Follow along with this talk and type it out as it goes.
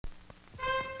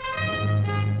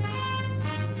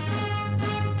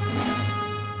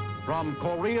From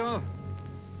Korea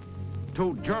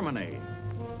to Germany.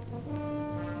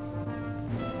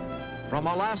 From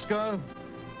Alaska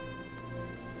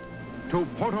to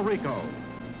Puerto Rico.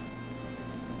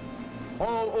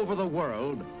 All over the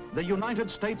world, the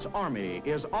United States Army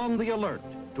is on the alert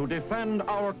to defend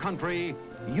our country,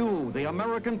 you, the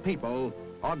American people,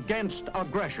 against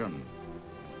aggression.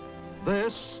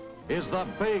 This is the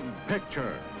Big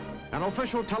Picture, an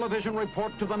official television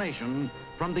report to the nation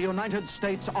from the United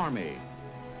States Army.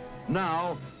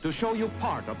 Now, to show you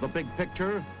part of the big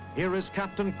picture, here is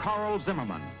Captain Carl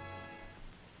Zimmerman.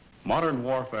 Modern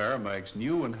warfare makes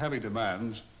new and heavy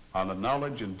demands on the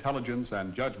knowledge, intelligence,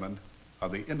 and judgment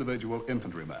of the individual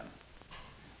infantryman.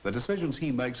 The decisions he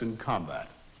makes in combat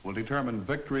will determine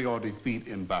victory or defeat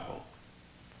in battle.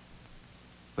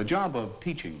 The job of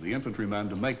teaching the infantrymen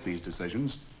to make these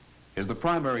decisions is the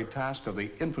primary task of the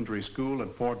infantry school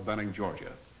at Fort Benning,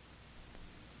 Georgia,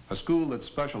 a school that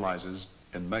specializes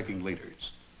in making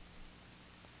leaders.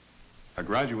 A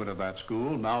graduate of that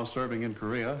school, now serving in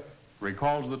Korea,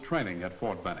 recalls the training at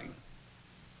Fort Benning.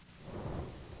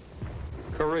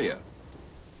 Korea.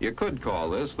 You could call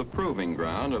this the proving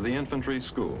ground of the infantry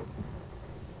school.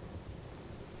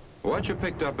 What you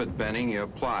picked up at Benning, you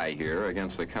apply here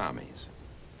against the commies.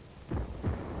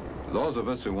 Those of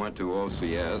us who went to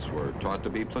OCS were taught to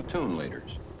be platoon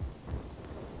leaders.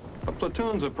 A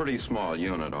platoon's a pretty small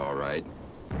unit, all right.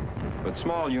 But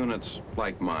small units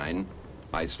like mine,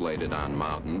 isolated on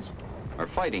mountains, are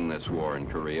fighting this war in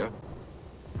Korea.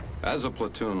 As a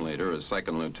platoon leader, as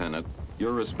second lieutenant,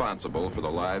 you're responsible for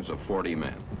the lives of 40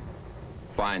 men.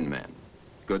 Fine men,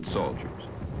 good soldiers.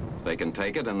 They can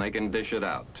take it and they can dish it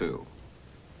out, too.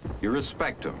 You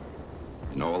respect them.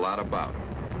 You know a lot about them.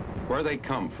 Where they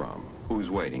come from,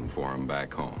 who's waiting for them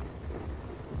back home.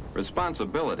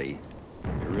 Responsibility,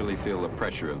 you really feel the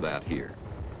pressure of that here.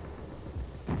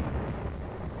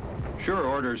 Sure,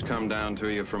 orders come down to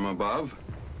you from above.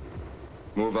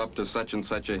 Move up to such and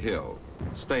such a hill.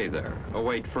 Stay there,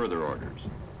 await further orders.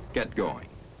 Get going.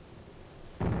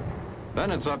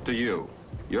 Then it's up to you.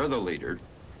 You're the leader.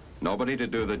 Nobody to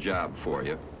do the job for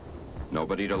you.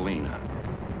 Nobody to lean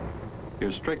on.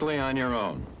 You're strictly on your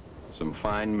own. Some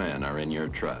fine men are in your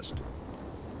trust.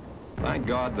 Thank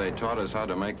God they taught us how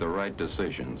to make the right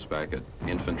decisions back at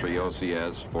Infantry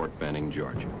OCS, Fort Benning,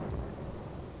 Georgia.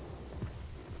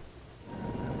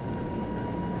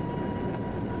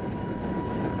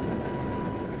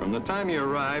 From the time you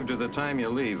arrive to the time you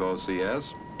leave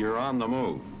OCS, you're on the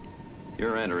move.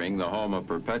 You're entering the home of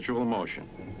perpetual motion.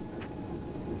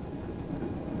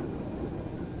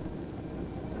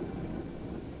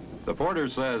 The porter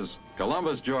says,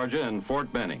 Columbus, Georgia and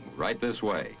Fort Benning, right this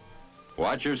way.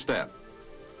 Watch your step.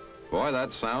 Boy,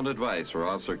 that's sound advice for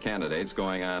officer candidates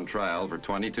going on trial for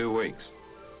 22 weeks.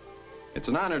 It's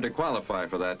an honor to qualify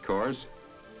for that course,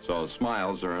 so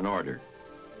smiles are in order.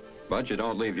 But you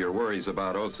don't leave your worries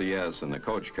about OCS in the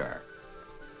coach car.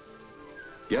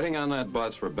 Getting on that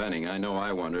bus for Benning, I know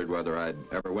I wondered whether I'd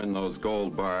ever win those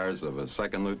gold bars of a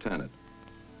second lieutenant.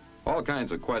 All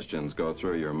kinds of questions go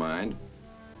through your mind.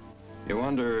 You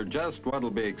wonder just what'll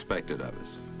be expected of us.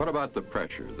 What about the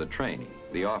pressure, the training,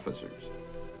 the officers?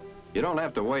 You don't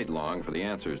have to wait long for the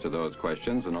answers to those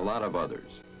questions and a lot of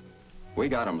others. We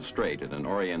got them straight at an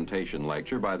orientation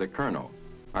lecture by the colonel,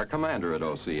 our commander at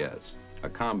OCS, a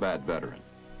combat veteran.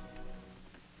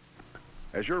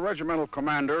 As your regimental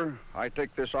commander, I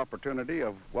take this opportunity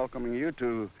of welcoming you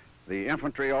to the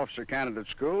Infantry Officer Candidate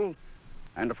School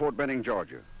and to Fort Benning,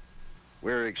 Georgia.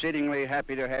 We're exceedingly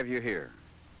happy to have you here.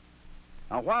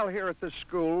 Now, while here at this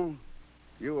school,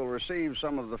 you will receive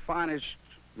some of the finest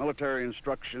military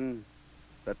instruction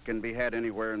that can be had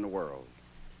anywhere in the world.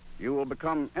 You will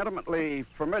become intimately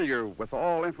familiar with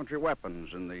all infantry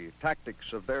weapons and the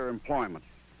tactics of their employment,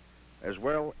 as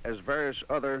well as various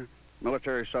other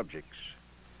military subjects.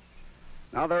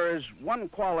 Now, there is one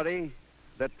quality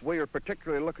that we are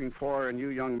particularly looking for in you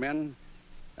young men,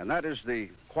 and that is the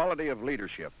quality of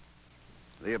leadership,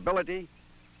 the ability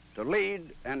to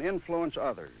lead and influence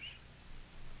others.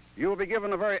 You will be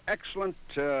given a very excellent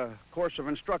course of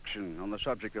instruction on the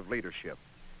subject of leadership.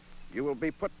 You will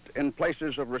be put in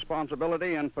places of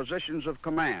responsibility and positions of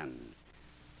command.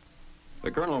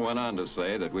 The colonel went on to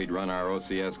say that we'd run our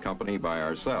OCS company by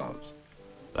ourselves.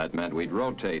 That meant we'd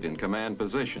rotate in command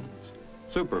positions,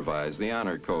 supervise the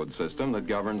honor code system that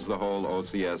governs the whole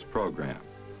OCS program.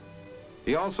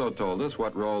 He also told us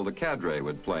what role the cadre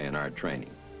would play in our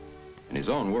training. In his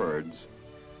own words,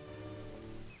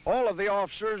 all of the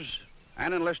officers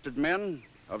and enlisted men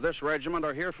of this regiment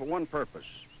are here for one purpose,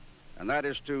 and that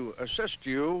is to assist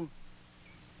you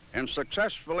in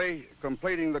successfully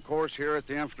completing the course here at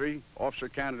the Infantry Officer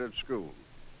Candidate School.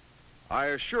 I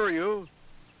assure you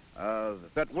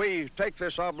that we take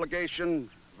this obligation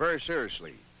very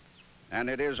seriously, and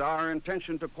it is our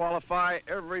intention to qualify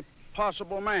every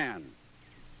possible man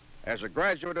as a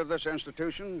graduate of this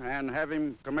institution and have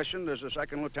him commissioned as a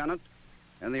second lieutenant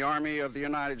in the Army of the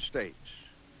United States.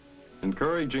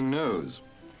 Encouraging news.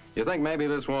 You think maybe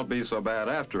this won't be so bad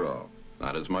after all.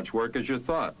 Not as much work as you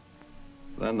thought.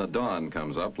 Then the dawn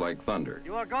comes up like thunder.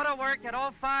 You will go to work at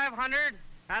 0500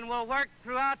 and will work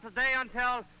throughout the day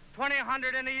until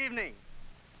 2000 in the evening.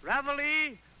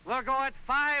 Reveille will go at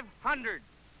 500.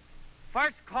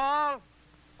 First call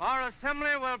or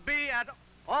assembly will be at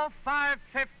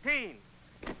 0515.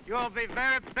 You'll be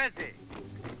very busy.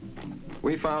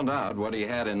 We found out what he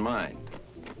had in mind.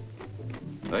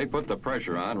 They put the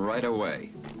pressure on right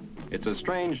away. It's a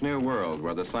strange new world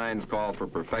where the signs call for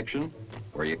perfection,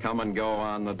 where you come and go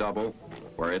on the double,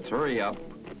 where it's hurry up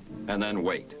and then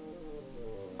wait.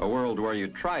 A world where you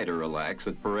try to relax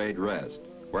at parade rest,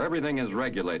 where everything is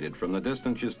regulated from the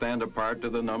distance you stand apart to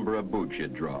the number of boots you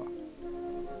draw.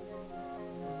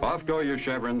 Off go your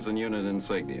chevrons and unit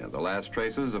insignia, the last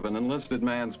traces of an enlisted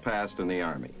man's past in the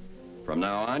Army. From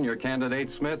now on, you're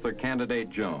Candidate Smith or Candidate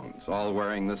Jones, all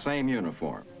wearing the same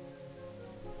uniform,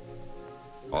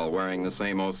 all wearing the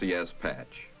same OCS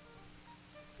patch,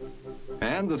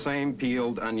 and the same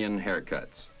peeled onion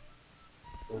haircuts.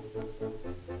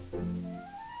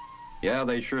 Yeah,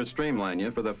 they sure streamline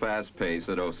you for the fast pace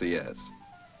at OCS.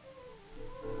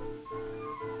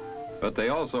 But they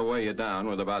also weigh you down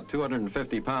with about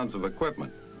 250 pounds of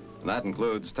equipment, and that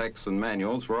includes texts and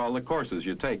manuals for all the courses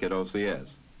you take at OCS.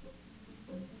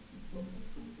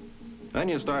 Then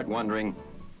you start wondering,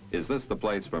 is this the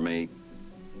place for me?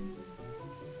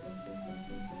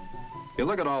 You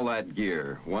look at all that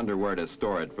gear, wonder where to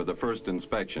store it for the first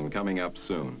inspection coming up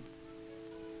soon.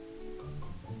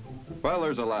 Well,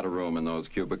 there's a lot of room in those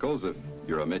cubicles if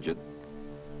you're a midget.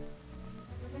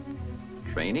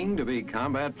 Training to be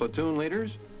combat platoon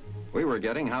leaders? We were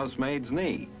getting housemaid's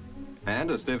knee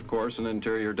and a stiff course in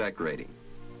interior decorating.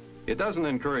 It doesn't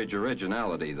encourage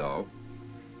originality, though.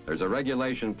 There's a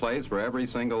regulation place for every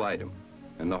single item,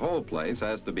 and the whole place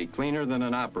has to be cleaner than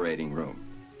an operating room,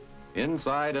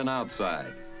 inside and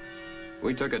outside.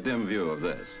 We took a dim view of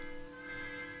this.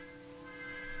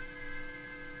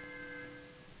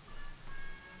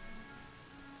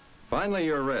 Finally,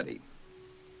 you're ready.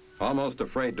 Almost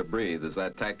afraid to breathe as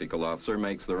that tactical officer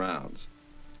makes the rounds.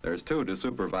 There's two to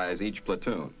supervise each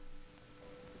platoon.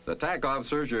 The TAC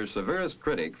officer's your severest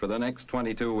critic for the next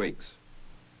 22 weeks.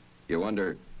 You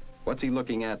wonder, what's he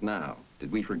looking at now?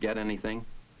 Did we forget anything?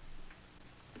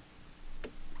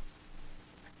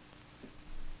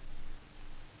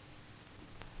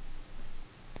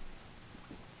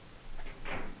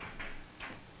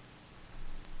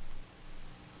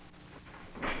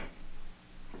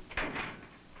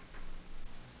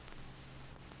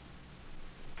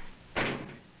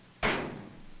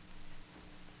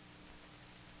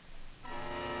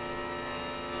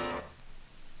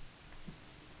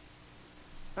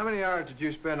 How many hours did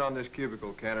you spend on this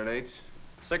cubicle, candidates?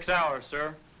 6 hours,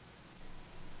 sir.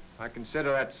 I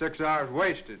consider that 6 hours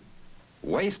wasted.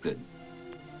 Wasted?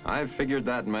 I've figured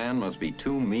that man must be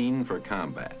too mean for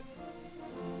combat.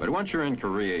 But once you're in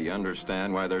Korea, you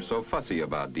understand why they're so fussy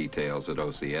about details at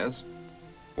OCS.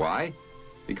 Why?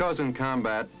 Because in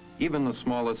combat, even the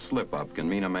smallest slip-up can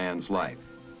mean a man's life.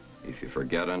 If you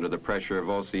forget under the pressure of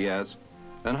OCS,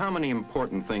 then how many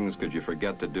important things could you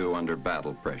forget to do under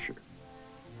battle pressure?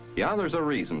 Yeah, there's a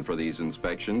reason for these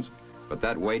inspections, but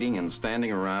that waiting and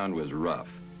standing around was rough.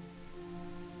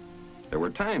 There were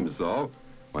times, though,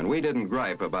 when we didn't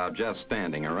gripe about just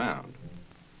standing around.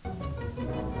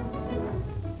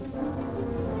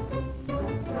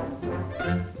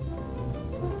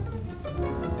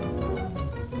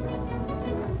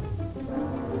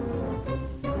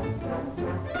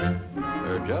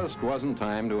 There just wasn't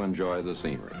time to enjoy the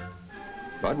scenery.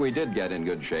 But we did get in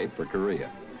good shape for Korea.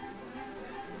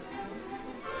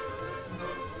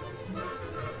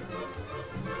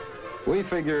 We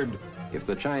figured if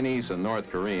the Chinese and North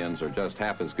Koreans are just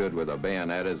half as good with a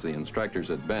bayonet as the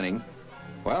instructors at Benning,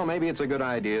 well, maybe it's a good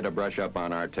idea to brush up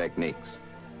on our techniques.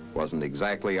 Wasn't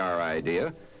exactly our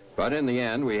idea, but in the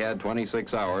end, we had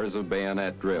 26 hours of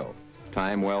bayonet drill.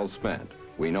 Time well spent.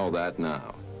 We know that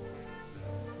now.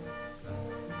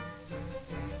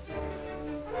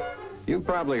 You've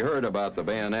probably heard about the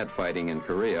bayonet fighting in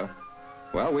Korea.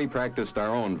 Well, we practiced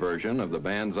our own version of the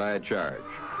banzai charge.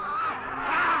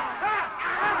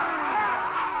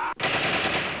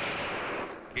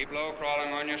 Keep low,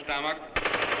 crawling on your stomach.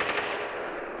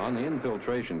 On the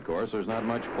infiltration course, there's not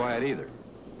much quiet either.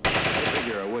 I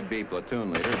figure a would-be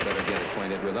platoon leader better get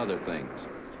acquainted with other things,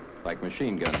 like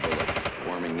machine gun bullets,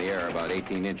 warming the air about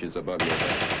 18 inches above your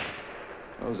head.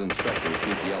 Those inspectors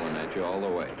keep yelling at you all the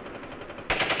way.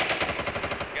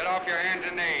 Get off your hands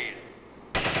and knees.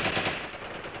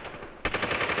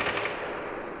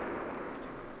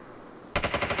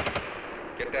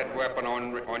 Get that weapon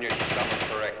on your stomach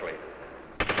correctly.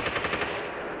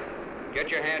 Get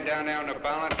your hand down there on the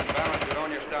balance and balance it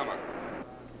on your stomach.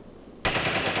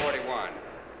 Number 41.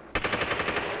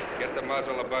 Get the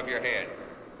muzzle above your head.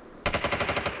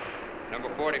 Number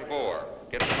 44.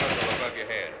 Get the muzzle above your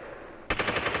head.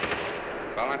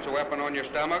 Balance the weapon on your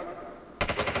stomach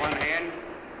with one hand.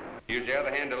 Use the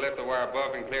other hand to lift the wire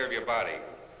above and clear of your body.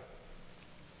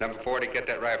 Number 40, get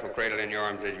that rifle cradle in your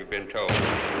arms as you've been told.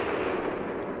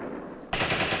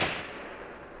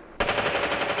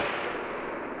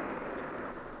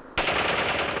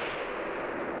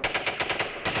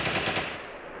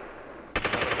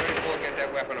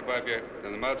 Above you,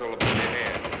 and the muzzle above your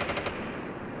head.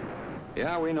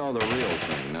 Yeah, we know the real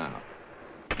thing now.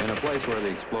 In a place where the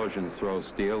explosions throw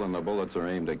steel and the bullets are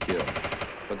aimed to kill.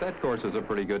 But that course is a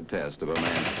pretty good test of a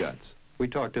man's guts. We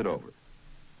talked it over.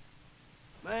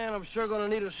 Man, I'm sure gonna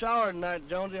need a shower tonight,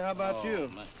 Jonesy. How about you?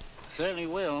 Man. Certainly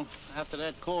will, after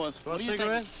that course. Want a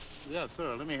cigarette? Yes,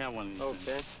 sir. Let me have one.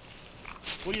 Okay.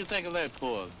 What do you think of that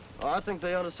course? Oh, I think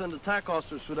they ought to send attack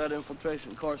officers through that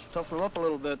infiltration course. Toughen them up a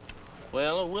little bit.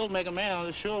 Well, it will make a man.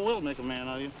 It sure will make a man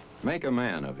of you. Make a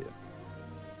man of you.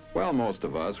 Well, most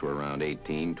of us were around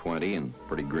 18, 20, and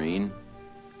pretty green.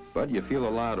 But you feel a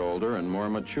lot older and more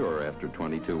mature after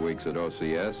 22 weeks at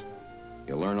OCS.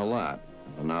 You learn a lot.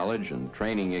 The knowledge and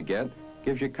training you get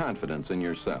gives you confidence in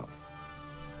yourself.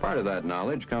 Part of that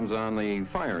knowledge comes on the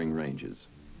firing ranges.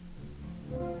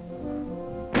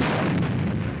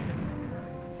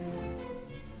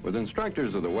 With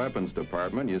instructors of the weapons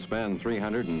department, you spend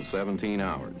 317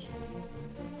 hours.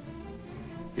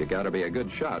 You gotta be a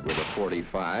good shot with a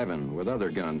 .45 and with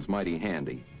other guns mighty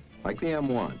handy, like the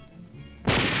M1,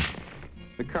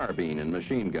 the carbine and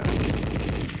machine guns.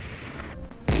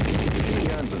 Machine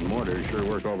guns and mortars sure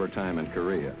work overtime in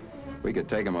Korea. We could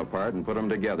take them apart and put them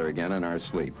together again in our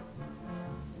sleep.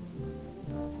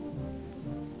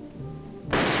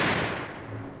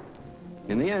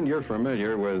 In the end, you're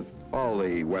familiar with all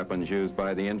the weapons used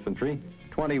by the infantry,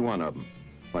 21 of them,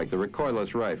 like the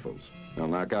recoilless rifles. They'll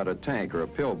knock out a tank or a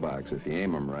pillbox if you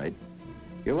aim them right.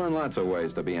 You learn lots of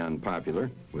ways to be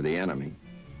unpopular with the enemy.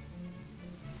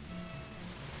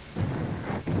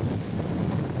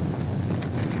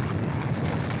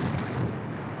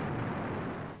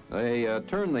 They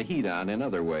turn the heat on in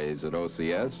other ways at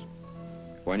OCS.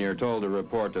 When you're told to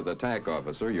report to the TAC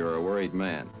officer, you're a worried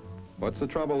man. What's the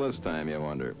trouble this time, you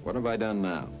wonder? What have I done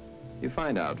now? You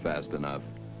find out fast enough.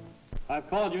 I've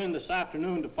called you in this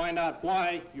afternoon to find out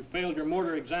why you failed your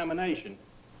mortar examination.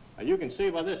 Now, you can see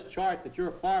by this chart that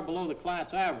you're far below the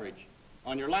class average.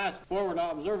 On your last forward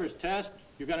observer's test,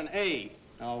 you got an A.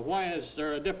 Now, why is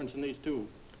there a difference in these two?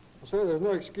 Well, sir, there's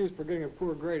no excuse for getting a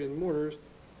poor grade in mortars.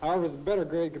 However, the better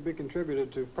grade could be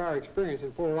contributed to prior experience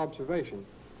in forward observation.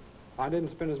 I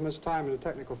didn't spend as much time in the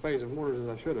technical phase of mortars as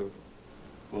I should have.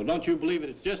 Well, don't you believe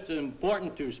it's just as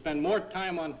important to spend more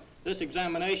time on this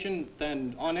examination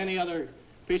than on any other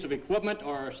piece of equipment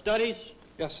or studies?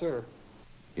 Yes, sir.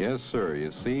 Yes, sir. You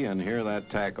see and hear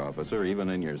that TAC officer even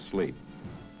in your sleep.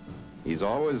 He's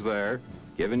always there,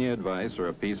 giving you advice or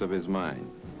a piece of his mind,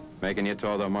 making you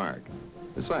toe the mark,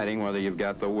 deciding whether you've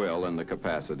got the will and the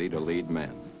capacity to lead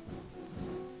men.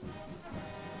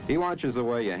 He watches the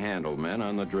way you handle men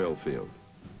on the drill field.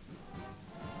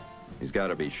 He's got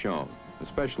to be shown,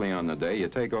 especially on the day you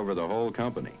take over the whole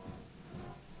company.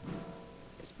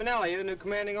 Spinelli, you're the new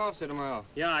commanding officer tomorrow.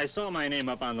 Yeah, I saw my name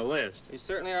up on the list. You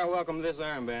certainly are welcome to this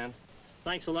armband.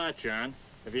 Thanks a lot, John.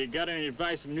 Have you got any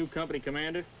advice from the new company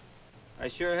commander? I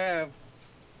sure have.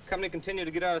 The company continued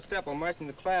to get out of step on marching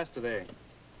to class today.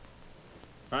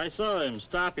 I saw him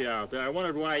stop you out there. I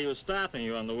wondered why he was stopping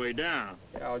you on the way down.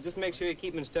 Yeah, I'll just make sure you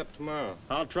keep in step tomorrow.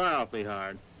 I'll try awfully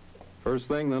hard. First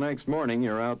thing the next morning,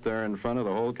 you're out there in front of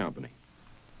the whole company.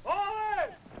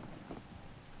 Forward!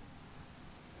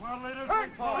 One leader, all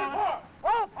present!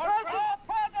 All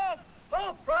present!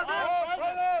 All present! All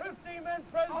present! 15 men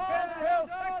present, Cannon Hill,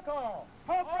 6 call.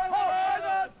 All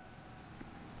present!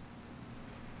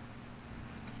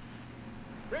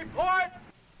 Report!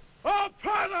 All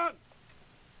present!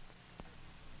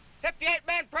 58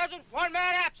 men present, 1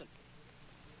 man absent.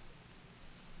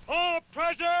 All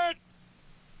present!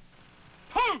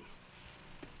 Poof!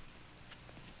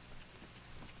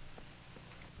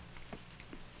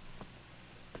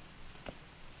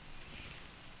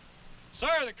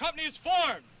 Sir, the company is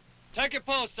formed. Take your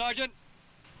post, Sergeant.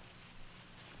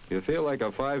 You feel like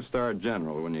a five-star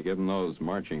general when you give them those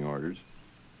marching orders.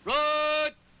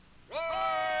 Right!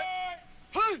 Right!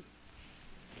 Hey!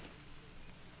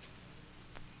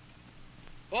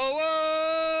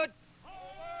 Forward!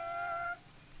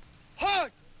 Forward!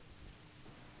 Halt!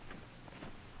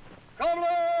 Come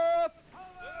up!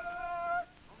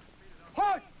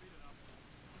 Halt!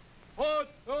 Foot,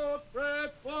 up,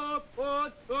 red, foot,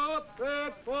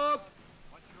 red, foot.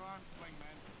 Watch your arms,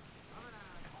 wingman.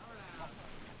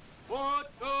 Foot,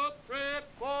 up, red,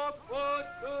 foot,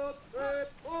 red,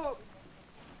 foot.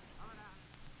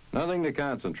 Nothing to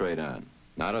concentrate on.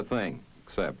 Not a thing,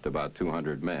 except about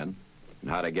 200 men, and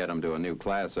how to get them to a new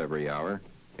class every hour,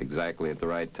 exactly at the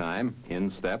right time, in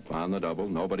step, on the double,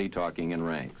 nobody talking in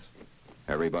ranks.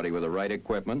 Everybody with the right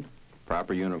equipment,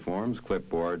 proper uniforms,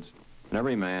 clipboards, and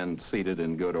every man seated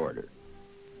in good order.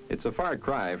 It's a far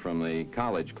cry from the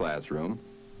college classroom.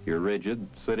 You're rigid,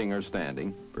 sitting or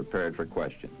standing, prepared for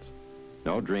questions.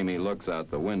 No dreamy looks out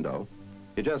the window.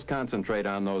 You just concentrate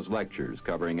on those lectures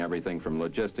covering everything from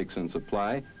logistics and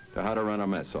supply to how to run a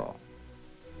mess hall.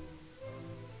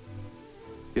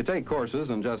 You take courses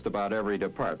in just about every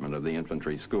department of the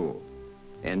infantry school.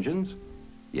 Engines?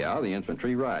 Yeah, the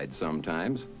infantry rides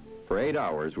sometimes. For 8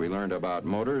 hours, we learned about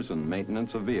motors and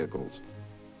maintenance of vehicles.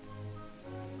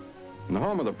 In the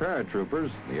home of the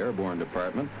paratroopers, the airborne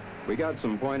department, we got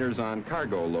some pointers on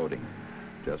cargo loading.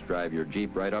 Just drive your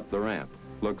Jeep right up the ramp.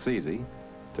 Looks easy,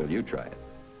 till you try it.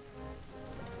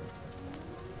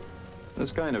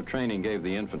 This kind of training gave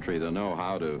the infantry the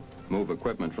know-how to move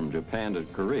equipment from Japan to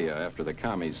Korea after the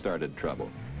commies started trouble.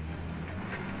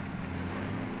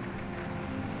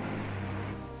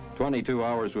 22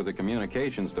 hours with the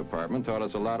communications department taught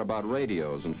us a lot about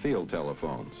radios and field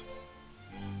telephones.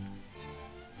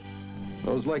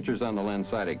 Those lectures on the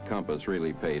lens-sighted compass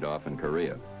really paid off in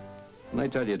Korea. When they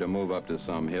tell you to move up to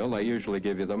some hill, they usually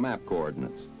give you the map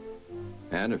coordinates.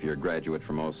 And if you're a graduate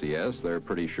from OCS, they're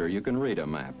pretty sure you can read a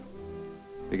map.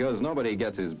 Because nobody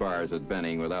gets his bars at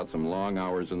Benning without some long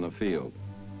hours in the field,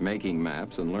 making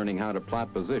maps and learning how to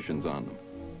plot positions on them.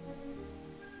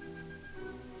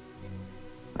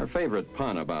 Our favorite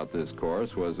pun about this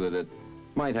course was that it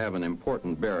might have an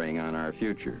important bearing on our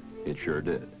future. It sure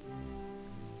did.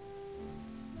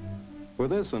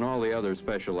 With this and all the other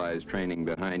specialized training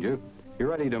behind you, you're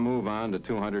ready to move on to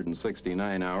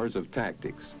 269 hours of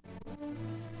tactics.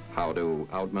 How to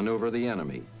outmaneuver the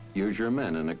enemy, use your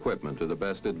men and equipment to the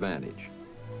best advantage.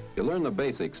 You learn the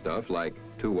basic stuff like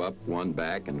 2 up, 1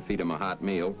 back, and feed them a hot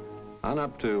meal, on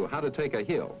up to how to take a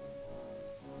hill.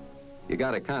 You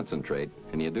got to concentrate,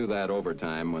 and you do that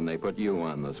overtime when they put you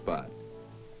on the spot.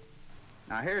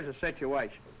 Now here's the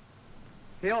situation.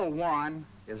 Hill 1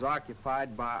 is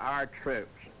occupied by our troops.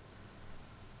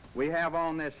 We have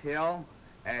on this hill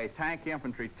a tank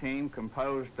infantry team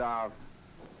composed of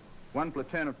 1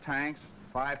 platoon of tanks,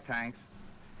 5 tanks,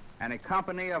 and a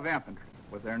company of infantry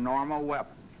with their normal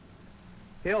weapons.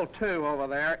 Hill 2 over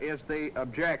there is the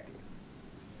objective.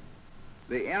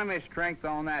 The enemy strength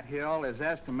on that hill is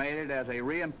estimated as a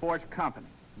reinforced company.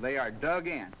 They are dug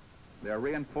in. They're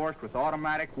reinforced with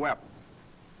automatic weapons.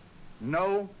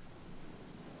 No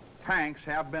tanks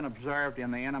have been observed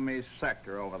in the enemy's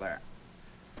sector over there.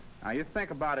 Now you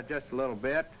think about it just a little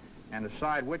bit and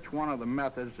decide which one of the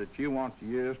methods that you want to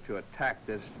use to attack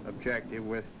this objective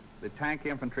with the tank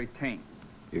infantry team.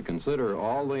 You consider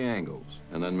all the angles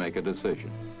and then make a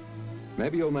decision.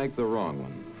 Maybe you'll make the wrong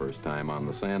one the first time on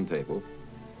the sand table,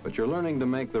 but you're learning to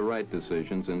make the right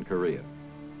decisions in Korea.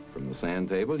 From the sand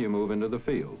table, you move into the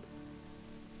field.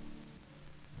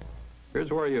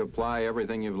 Here's where you apply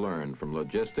everything you've learned, from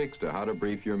logistics to how to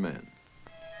brief your men.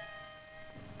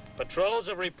 Patrols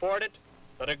have reported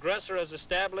that aggressor has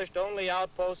established only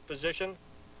outpost position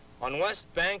on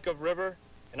west bank of river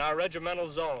in our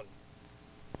regimental zone.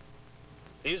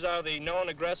 These are the known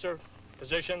aggressor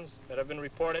positions that have been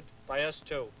reported by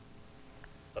S2.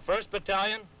 The 1st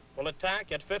Battalion will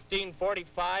attack at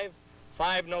 1545,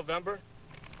 5 November,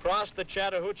 cross the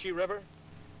Chattahoochee River,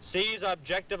 seize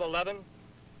Objective 11,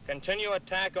 continue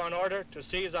attack on order to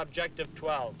seize Objective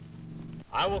 12.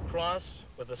 I will cross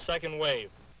with the 2nd wave.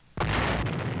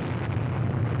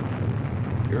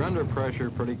 You're under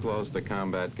pressure pretty close to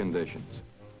combat conditions.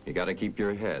 You got to keep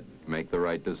your head, make the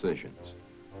right decisions.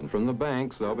 And from the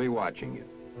banks, they'll be watching you.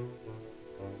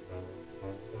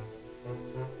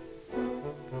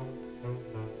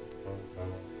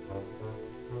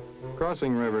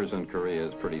 Crossing rivers in Korea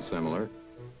is pretty similar.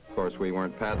 Of course, we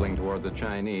weren't paddling toward the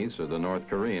Chinese or the North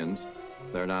Koreans.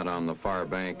 They're not on the far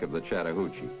bank of the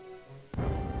Chattahoochee.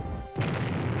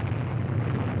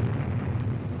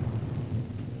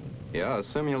 Yeah, a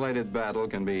simulated battle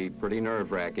can be pretty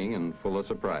nerve-wracking and full of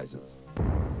surprises.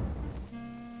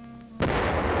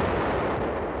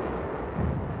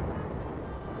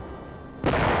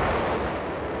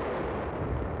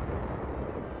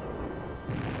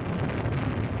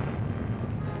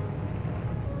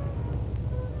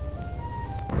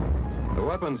 The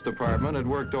weapons department had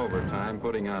worked overtime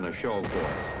putting on a show for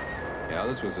us. Yeah,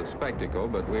 this was a spectacle,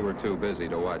 but we were too busy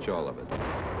to watch all of it.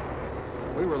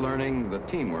 We were learning the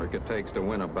teamwork it takes to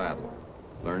win a battle,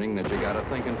 learning that you gotta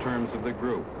think in terms of the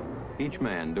group, each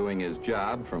man doing his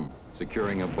job from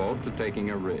securing a boat to taking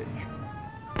a ridge.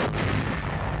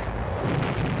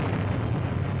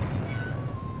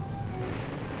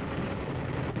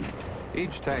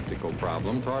 Each tactical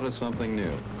problem taught us something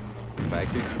new. In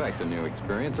fact, you expect a new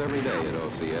experience every day at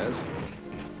OCS.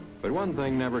 But one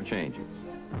thing never changes.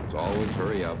 It's always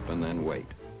hurry up and then wait.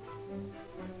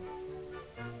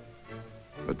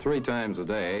 But 3 times a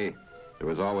day, there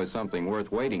was always something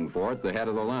worth waiting for at the head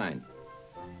of the line.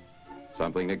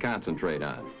 Something to concentrate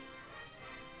on.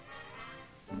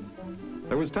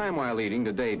 There was time while eating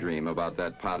to daydream about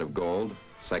that pot of gold,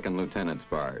 second lieutenant's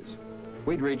bars.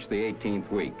 We'd reached the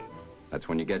 18th week. That's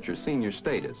when you get your senior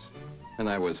status, and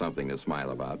that was something to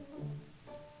smile about.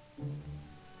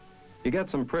 You get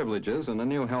some privileges and a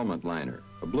new helmet liner,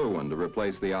 a blue one to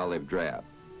replace the olive drab.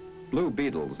 Blue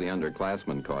Beetles, the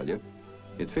underclassmen call you.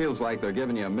 It feels like they're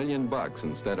giving you $1 million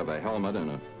instead of a helmet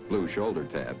and a blue shoulder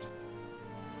tabs.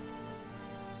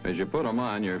 As you put them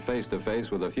on, you're face to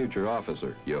face with a future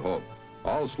officer, you hope,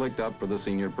 all slicked up for the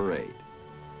senior parade.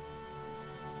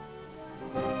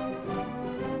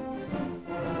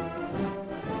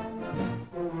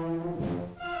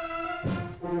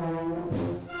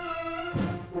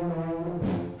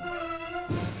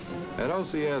 At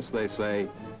OCS, they say,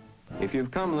 if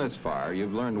you've come this far,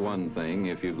 you've learned one thing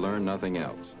if you've learned nothing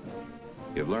else.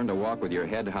 You've learned to walk with your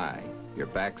head high, your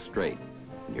back straight,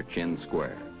 and your chin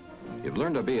square. You've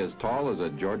learned to be as tall as a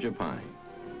Georgia pine.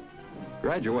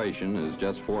 Graduation is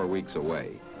just 4 weeks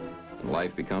away, and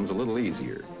life becomes a little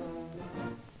easier.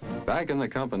 Back in the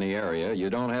company area, you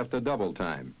don't have to double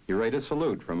time. You rate a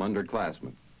salute from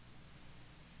underclassmen.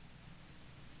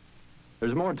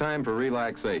 There's more time for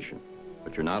relaxation,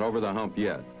 but you're not over the hump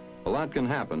yet. A lot can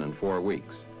happen in 4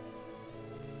 weeks.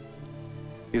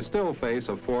 You still face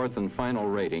a 4th and final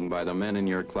rating by the men in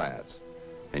your class,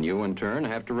 and you in turn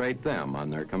have to rate them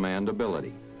on their command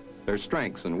ability, their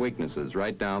strengths and weaknesses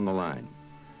right down the line.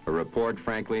 A report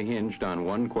frankly hinged on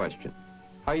one question: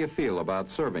 how you feel about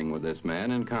serving with this man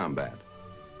in combat.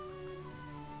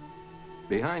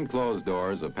 Behind closed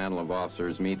doors, a panel of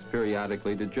officers meets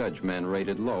periodically to judge men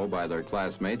rated low by their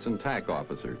classmates and TAC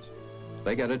officers.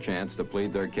 They get a chance to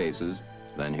plead their cases,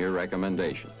 then hear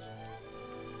recommendations.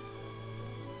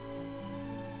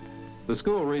 The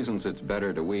school reasons it's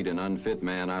better to weed an unfit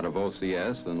man out of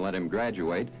OCS than let him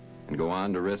graduate and go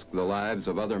on to risk the lives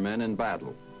of other men in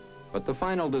battle. But the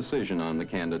final decision on the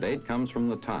candidate comes from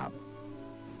the top.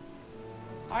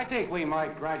 I think we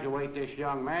might graduate this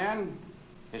young man.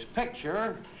 His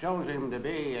picture shows him to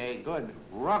be a good,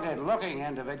 rugged-looking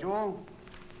individual.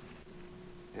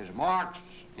 His marks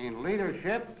in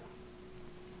leadership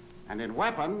and in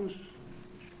weapons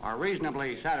are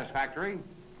reasonably satisfactory.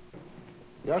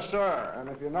 Yes, sir. And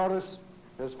if you notice,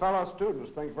 his fellow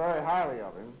students think very highly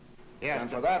of him. Yes. And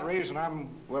for that reason, I'm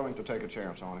willing to take a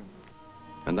chance on him.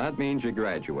 And that means you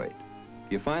graduate.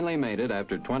 You finally made it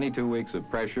after 22 weeks of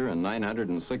pressure and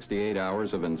 968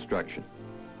 hours of instruction.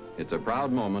 It's a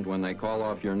proud moment when they call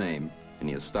off your name and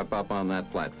you step up on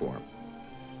that platform.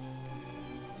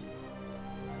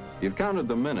 You've counted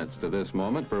the minutes to this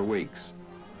moment for weeks,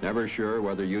 never sure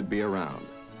whether you'd be around.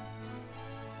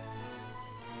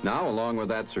 Now, along with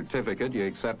that certificate, you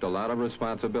accept a lot of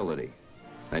responsibility.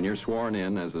 Then you're sworn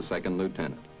in as a second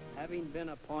lieutenant. Having been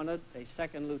appointed a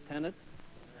second lieutenant,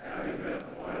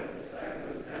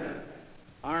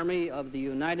 Army of the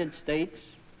United States,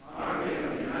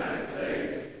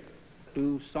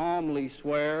 do solemnly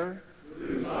swear,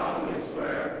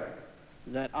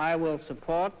 that I will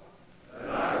support,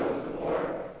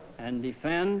 and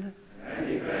defend,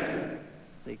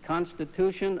 the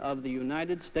Constitution of the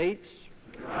United States,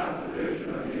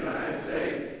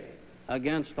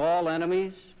 against all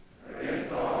enemies,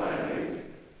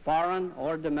 foreign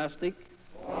or domestic,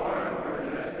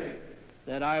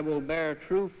 that I will bear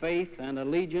true faith and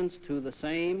allegiance to the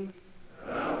same,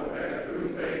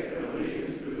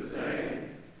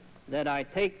 that I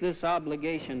take this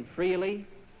obligation freely,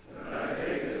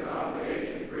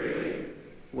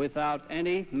 without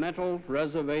any mental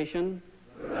reservation,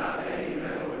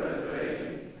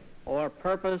 or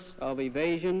purpose of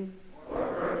evasion,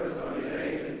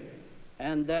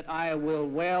 and that I will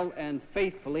well and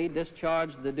faithfully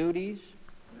discharge the duties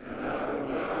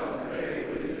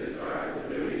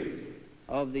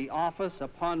of the office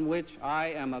upon which I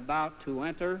am about to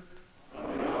enter.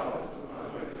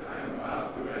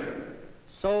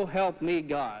 So help me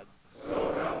God.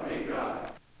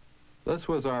 This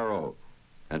was our oath,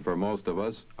 and for most of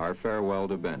us, our farewell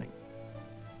to Benning.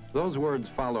 Those words,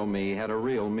 "follow me," had a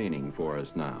real meaning for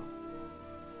us now.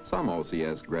 Some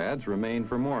OCS grads remain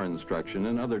for more instruction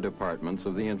in other departments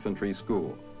of the infantry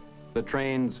school that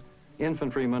trains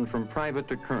infantrymen from private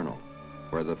to colonel,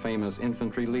 where the famous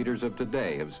infantry leaders of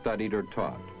today have studied or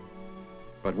taught,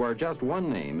 but where just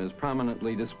one name is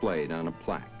prominently displayed on a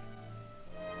plaque.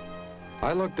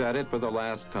 I looked at it for the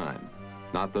last time,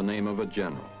 not the name of a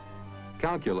general.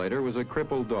 Calculator was a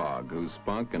crippled dog whose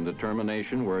spunk and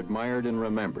determination were admired and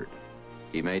remembered.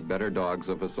 He made better dogs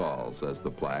of us all, says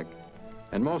the plaque,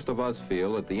 and most of us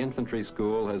feel that the infantry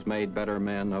school has made better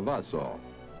men of us all.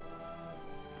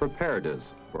 Prepared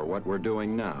us for what we're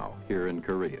doing now here in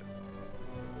Korea.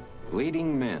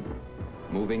 Leading men,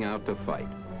 moving out to fight.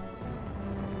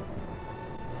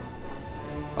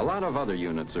 A lot of other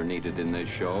units are needed in this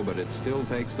show, but it still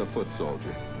takes the foot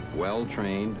soldier,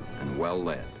 well-trained and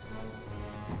well-led.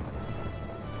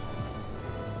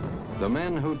 The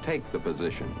men who take the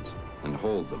positions and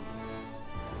hold them.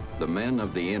 The men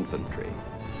of the infantry.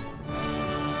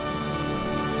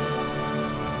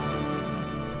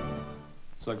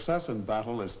 Success in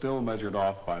battle is still measured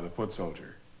off by the foot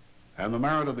soldier, and the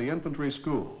merit of the infantry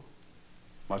school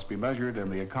must be measured in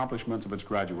the accomplishments of its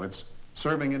graduates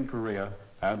serving in Korea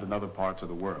and in other parts of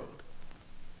the world.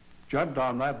 Judged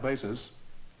on that basis,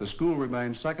 the school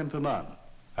remains second to none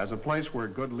as a place where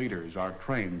good leaders are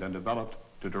trained and developed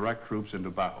to direct troops into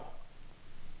battle,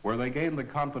 where they gain the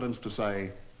confidence to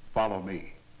say, "Follow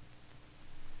me."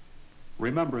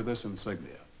 Remember this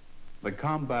insignia, the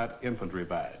Combat Infantry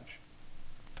Badge.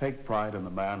 Take pride in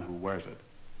the man who wears it,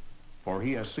 for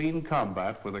he has seen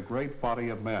combat with a great body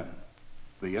of men,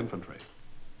 the infantry.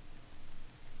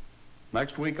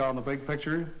 Next week on The Big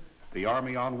Picture, the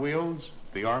Army on Wheels,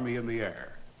 the Army in the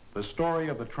Air, the story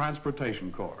of the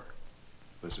Transportation Corps.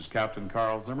 This is Captain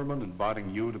Carl Zimmerman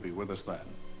inviting you to be with us then.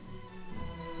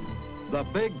 The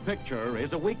Big Picture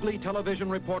is a weekly television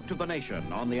report to the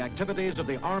nation on the activities of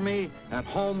the Army at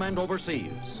home and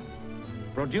overseas.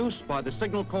 Produced by the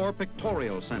Signal Corps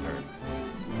Pictorial Center.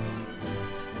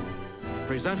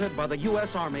 Presented by the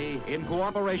U.S. Army in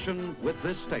cooperation with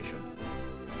this station.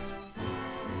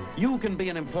 You can be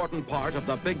an important part of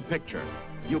the big picture.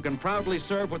 You can proudly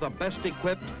serve with the best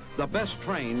equipped, the best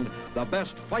trained, the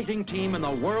best fighting team in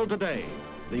the world today,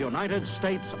 the United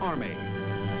States Army.